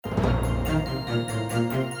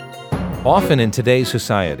Often in today's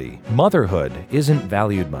society, motherhood isn't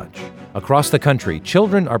valued much. Across the country,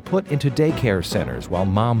 children are put into daycare centers while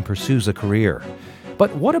mom pursues a career.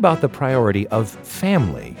 But what about the priority of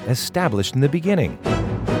family established in the beginning?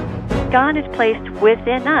 God has placed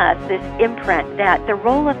within us this imprint that the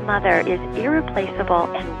role of mother is irreplaceable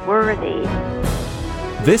and worthy.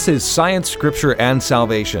 This is Science, Scripture, and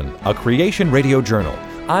Salvation, a Creation Radio Journal.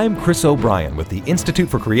 I'm Chris O'Brien with the Institute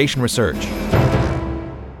for Creation Research.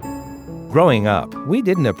 Growing up, we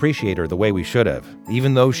didn't appreciate her the way we should have,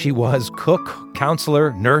 even though she was cook,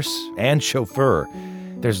 counselor, nurse, and chauffeur.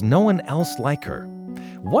 There's no one else like her.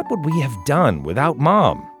 What would we have done without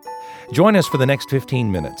Mom? Join us for the next 15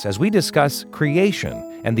 minutes as we discuss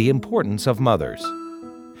creation and the importance of mothers.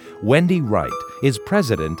 Wendy Wright is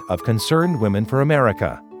president of Concerned Women for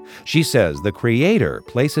America. She says the Creator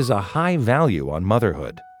places a high value on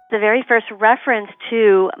motherhood. The very first reference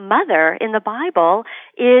to mother in the Bible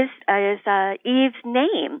is Eve's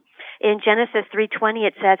name. In Genesis 3:20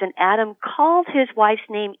 it says, "And Adam called his wife's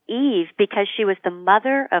name Eve because she was the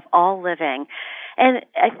mother of all living." And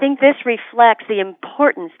I think this reflects the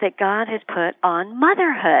importance that God has put on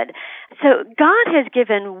motherhood. So God has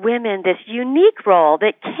given women this unique role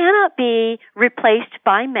that cannot be replaced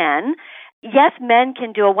by men. Yes, men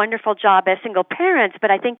can do a wonderful job as single parents, but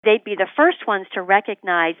I think they'd be the first ones to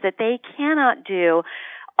recognize that they cannot do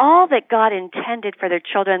all that God intended for their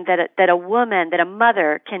children that a woman, that a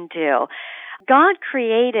mother can do. God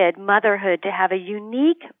created motherhood to have a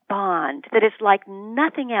unique bond that is like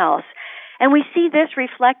nothing else. And we see this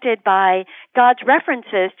reflected by God's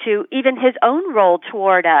references to even his own role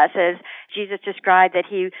toward us, as Jesus described that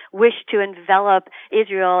he wished to envelop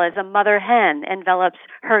Israel as a mother hen envelops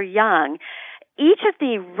her young. Each of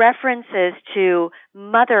the references to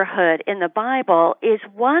motherhood in the Bible is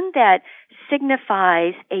one that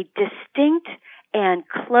signifies a distinct and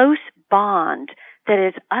close bond that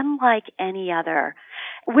is unlike any other.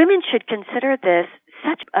 Women should consider this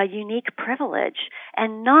such a unique privilege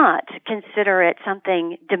and not consider it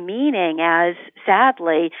something demeaning as,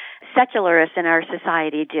 sadly, secularists in our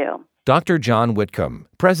society do. Dr. John Whitcomb,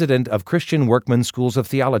 president of Christian Workman Schools of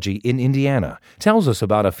Theology in Indiana, tells us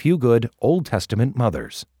about a few good Old Testament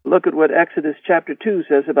mothers. Look at what Exodus chapter 2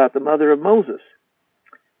 says about the mother of Moses.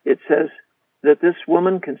 It says that this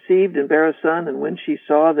woman conceived and bare a son, and when she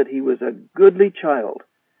saw that he was a goodly child,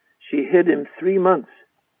 she hid him 3 months.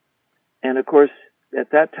 And of course,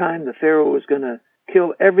 at that time, the Pharaoh was going to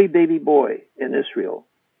kill every baby boy in Israel.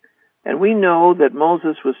 And we know that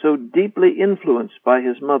Moses was so deeply influenced by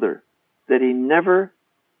his mother that he never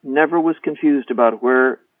was confused about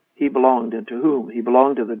where he belonged and to whom. He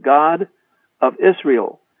belonged to the God of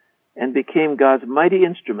Israel and became God's mighty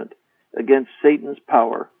instrument against Satan's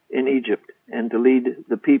power in Egypt and to lead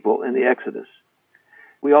the people in the Exodus.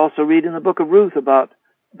 We also read in the book of Ruth about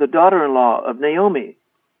the daughter-in-law of Naomi,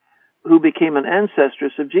 who became an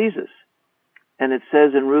ancestress of Jesus. And it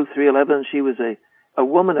says in Ruth 3:11, she was a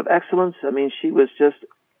woman of excellence. I mean, she was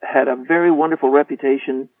had a very wonderful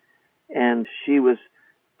reputation, and she was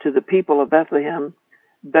to the people of Bethlehem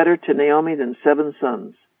better to Naomi than 7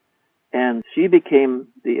 sons. And she became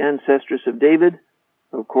the ancestress of David,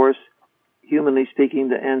 of course, humanly speaking,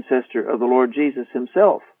 the ancestor of the Lord Jesus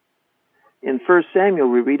himself. In 1 Samuel,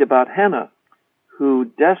 we read about Hannah, who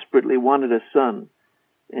desperately wanted a son.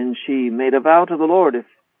 And she made a vow to the Lord,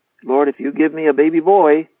 if you give me a baby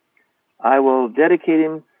boy, I will dedicate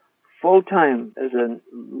him full-time as a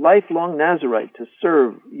lifelong Nazirite to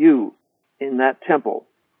serve you in that temple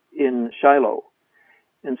in Shiloh.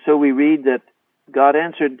 And so we read that God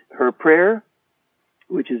answered her prayer,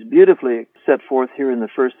 which is beautifully set forth here in the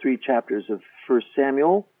first 3 chapters of 1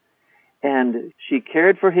 Samuel. And she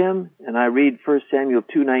cared for him, and I read 1 Samuel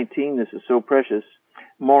 2:19, this is so precious.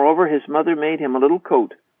 Moreover, his mother made him a little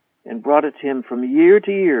coat and brought it to him from year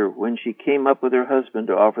to year when she came up with her husband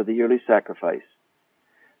to offer the yearly sacrifice.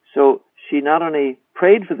 So she not only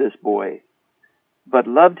prayed for this boy, but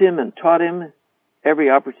loved him and taught him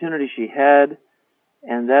every opportunity she had,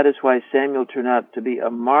 and that is why Samuel turned out to be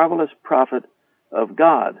a marvelous prophet of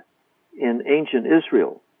God in ancient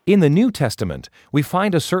Israel. In the New Testament, we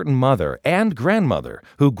find a certain mother and grandmother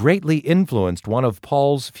who greatly influenced one of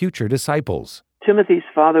Paul's future disciples. Timothy's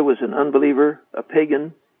father was an unbeliever, a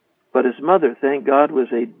pagan, but his mother, thank God, was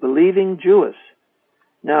a believing Jewess.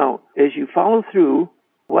 Now, as you follow through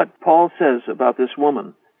what Paul says about this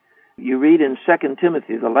woman, you read in 2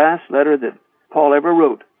 Timothy, the last letter that Paul ever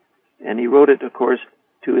wrote, and he wrote it, of course,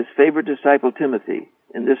 to his favorite disciple Timothy,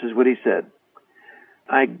 and this is what he said.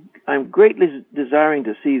 I'm greatly desiring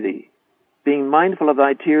to see thee, being mindful of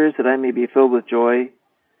thy tears that I may be filled with joy,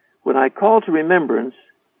 when I call to remembrance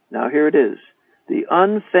Now here it is. The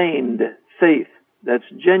unfeigned faith, that's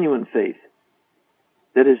genuine faith,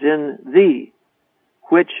 that is in thee,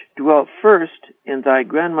 which dwelt first in thy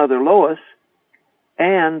grandmother Lois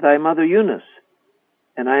and thy mother Eunice,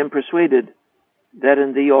 and I am persuaded that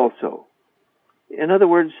in thee also. In other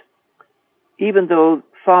words, even though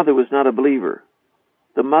father was not a believer,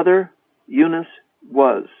 the mother, Eunice,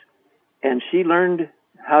 was, and she learned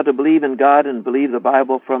how to believe in God and believe the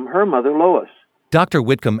Bible from her mother Lois. Dr.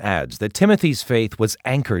 Whitcomb adds that Timothy's faith was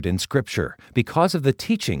anchored in Scripture because of the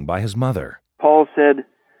teaching by his mother. Paul said,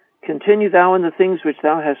 "Continue thou in the things which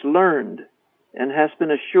thou hast learned and hast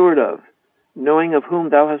been assured of, knowing of whom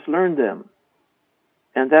thou hast learned them,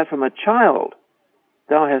 and that from a child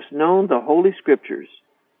thou hast known the holy Scriptures,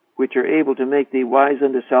 which are able to make thee wise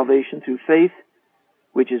unto salvation through faith,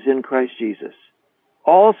 which is in Christ Jesus.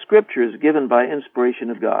 All Scripture is given by inspiration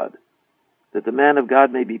of God, that the man of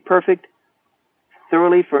God may be perfect,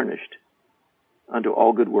 thoroughly furnished unto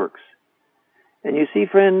all good works." And you see,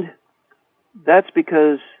 friend, that's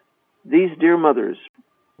because these dear mothers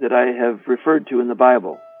that I have referred to in the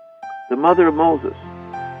Bible, the mother of Moses,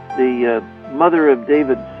 the mother of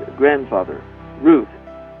David's grandfather, Ruth,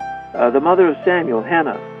 the mother of Samuel,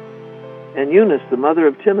 Hannah, and Eunice, the mother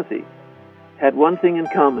of Timothy, had one thing in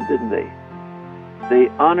common, didn't they? They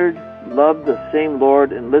honored, loved the same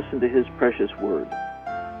Lord, and listened to His precious word,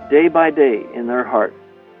 day by day in their heart,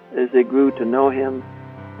 as they grew to know Him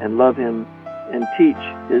and love Him and teach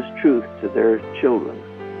His truth to their children.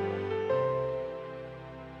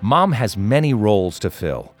 Mom has many roles to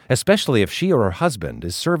fill, especially if she or her husband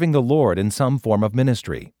is serving the Lord in some form of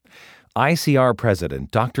ministry. ICR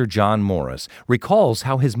President Dr. John Morris recalls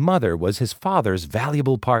how his mother was his father's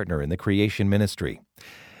valuable partner in the creation ministry.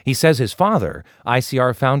 He says his father,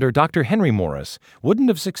 ICR founder Dr. Henry Morris, wouldn't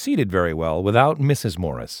have succeeded very well without Mrs.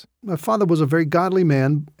 Morris. My father was a very godly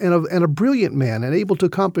man and a brilliant man and able to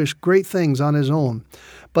accomplish great things on his own.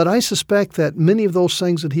 But I suspect that many of those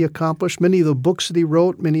things that he accomplished, many of the books that he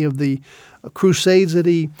wrote, many of the crusades that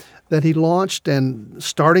he launched, and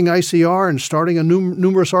starting ICR and starting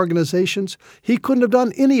numerous organizations, he couldn't have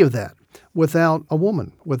done any of that without a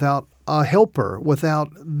woman, without a helper, without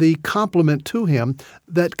the complement to him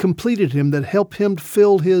that completed him, that helped him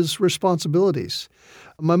fill his responsibilities.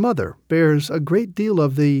 My mother bears a great deal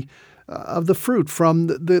of the fruit from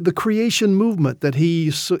the creation movement that he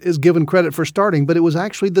is given credit for starting, but it was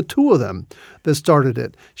actually the two of them that started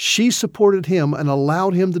it. She supported him and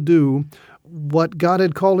allowed him to do what God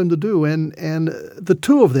had called him to do, and the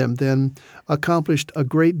two of them then accomplished a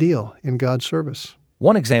great deal in God's service.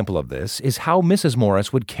 One example of this is how Mrs.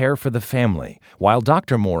 Morris would care for the family, while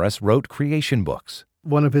Dr. Morris wrote creation books.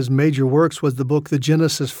 One of his major works was the book The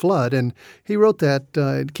Genesis Flood, and he wrote that.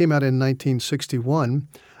 It came out in 1961.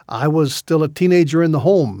 I was still a teenager in the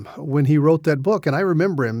home when he wrote that book, and I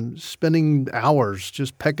remember him spending hours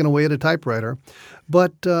just pecking away at a typewriter.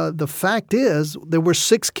 But the fact is, there were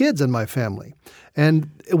 6 kids in my family, and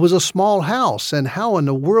it was a small house, and how in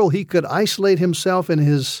the world he could isolate himself in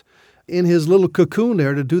his little cocoon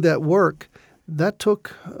there to do that work, that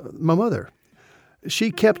took my mother.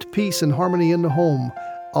 She kept peace and harmony in the home,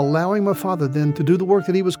 allowing my father then to do the work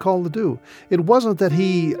that he was called to do. It wasn't that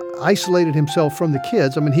he isolated himself from the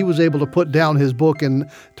kids. I mean, he was able to put down his book and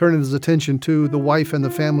turn his attention to the wife and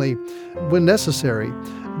the family when necessary.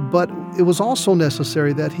 But it was also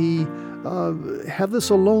necessary that he have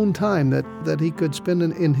this alone time that he could spend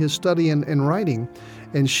in his study and writing.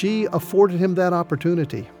 And she afforded him that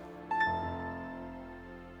opportunity.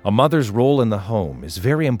 A mother's role in the home is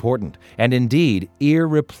very important and indeed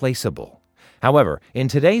irreplaceable. However, in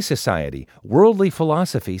today's society, worldly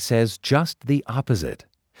philosophy says just the opposite.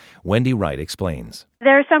 Wendy Wright explains.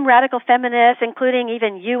 There are some radical feminists, including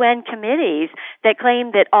even UN committees, that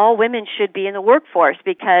claim that all women should be in the workforce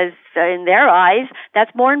because, in their eyes, that's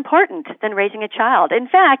more important than raising a child. In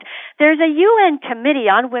fact, there's a UN committee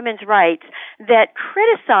on women's rights that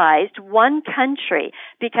criticized one country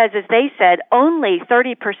because, as they said, only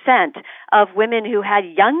 30% of women who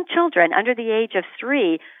had young children under the age of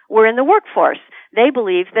 3 were in the workforce. They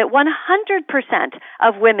believe that 100%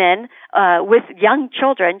 of women with young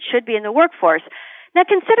children should be in the workforce. Now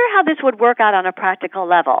consider how this would work out on a practical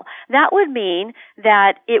level. That would mean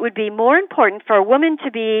that it would be more important for a woman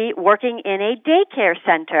to be working in a daycare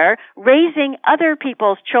center, raising other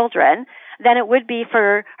people's children, than it would be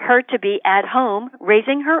for her to be at home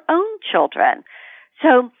raising her own children.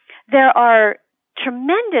 So there are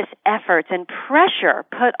tremendous efforts and pressure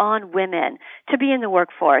put on women to be in the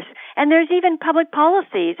workforce. And there's even public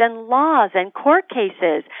policies and laws and court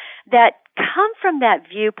cases that come from that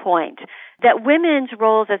viewpoint that women's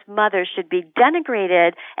roles as mothers should be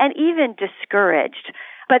denigrated and even discouraged.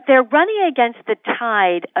 But they're running against the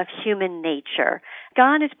tide of human nature.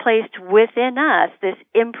 God has placed within us this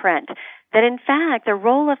imprint that, in fact, the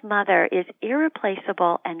role of mother is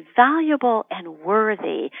irreplaceable and valuable and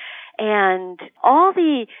worthy. And all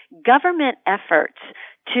the government efforts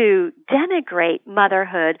to denigrate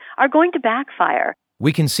motherhood are going to backfire.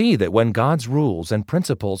 We can see that when God's rules and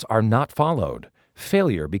principles are not followed,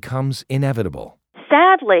 failure becomes inevitable.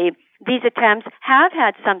 Sadly, these attempts have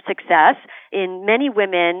had some success in many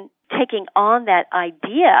women taking on that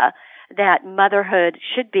idea that motherhood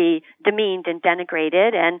should be demeaned and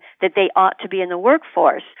denigrated and that they ought to be in the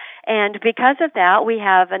workforce. And because of that, we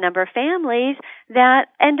have a number of families that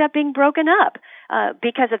end up being broken up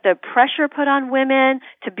because of the pressure put on women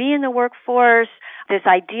to be in the workforce, this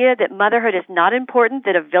idea that motherhood is not important,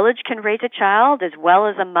 that a village can raise a child as well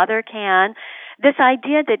as a mother can. This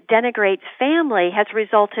idea that denigrates family has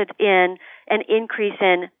resulted in an increase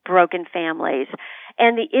in broken families.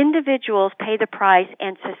 And the individuals pay the price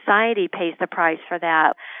and society pays the price for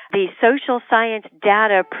that. The social science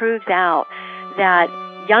data proves out that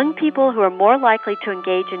young people who are more likely to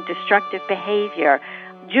engage in destructive behavior,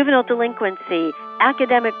 juvenile delinquency,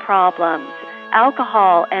 academic problems,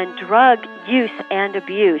 alcohol and drug use and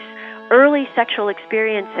abuse, early sexual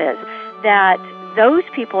experiences, that those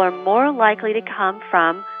people are more likely to come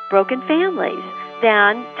from broken families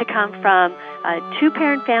than to come from a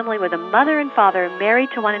two-parent family with a mother and father married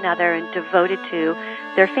to one another and devoted to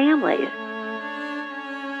their families.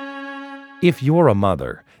 If you're a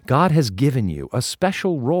mother, God has given you a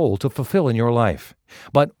special role to fulfill in your life.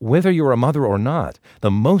 But whether you're a mother or not,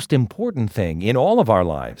 the most important thing in all of our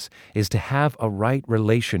lives is to have a right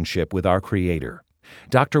relationship with our Creator.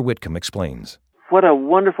 Dr. Whitcomb explains. What a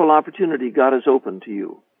wonderful opportunity God has opened to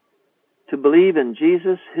you to believe in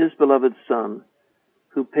Jesus, His beloved Son,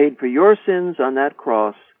 who paid for your sins on that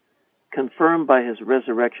cross, confirmed by His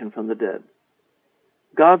resurrection from the dead.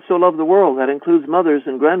 God so loved the world, that includes mothers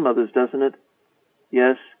and grandmothers, doesn't it?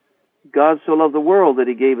 Yes, God so loved the world that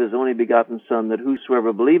He gave His only begotten Son, that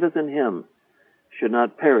whosoever believeth in Him should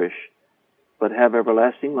not perish, but have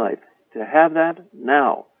everlasting life. To have that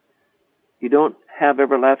now. You don't have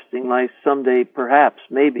everlasting life someday, perhaps,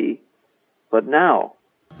 maybe, but now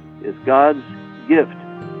is God's gift.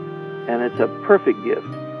 And it's a perfect gift,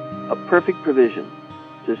 a perfect provision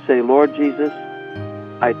to say, Lord Jesus,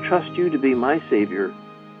 I trust you to be my Savior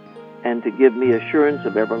and to give me assurance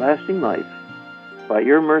of everlasting life by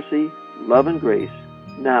your mercy, love, and grace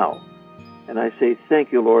now. And I say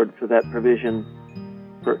thank you, Lord, for that provision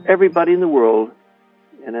for everybody in the world.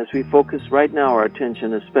 And as we focus right now our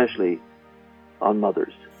attention especially on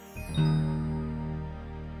mothers.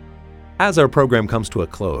 As our program comes to a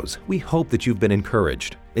close, we hope that you've been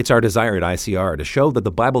encouraged. It's our desire at ICR to show that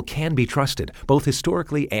the Bible can be trusted, both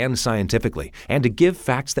historically and scientifically, and to give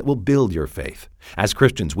facts that will build your faith. As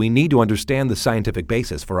Christians, we need to understand the scientific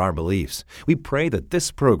basis for our beliefs. We pray that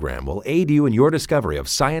this program will aid you in your discovery of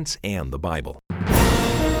science and the Bible.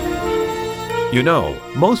 You know,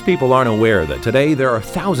 most people aren't aware that today there are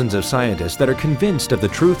thousands of scientists that are convinced of the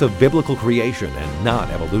truth of biblical creation and not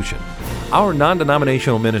evolution. Our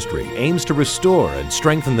non-denominational ministry aims to restore and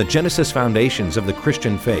strengthen the Genesis foundations of the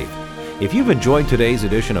Christian faith. If you've enjoyed today's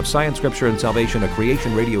edition of Science, Scripture, and Salvation, a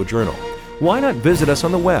Creation Radio Journal, why not visit us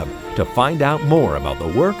on the web to find out more about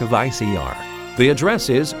the work of ICR? The address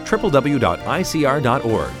is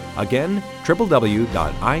www.icr.org. Again, www.icr.org.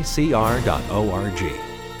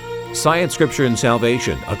 Science, Scripture, and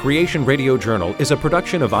Salvation, a Creation Radio Journal, is a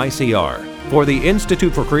production of ICR. For the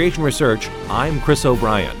Institute for Creation Research, I'm Chris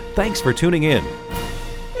O'Brien. Thanks for tuning in.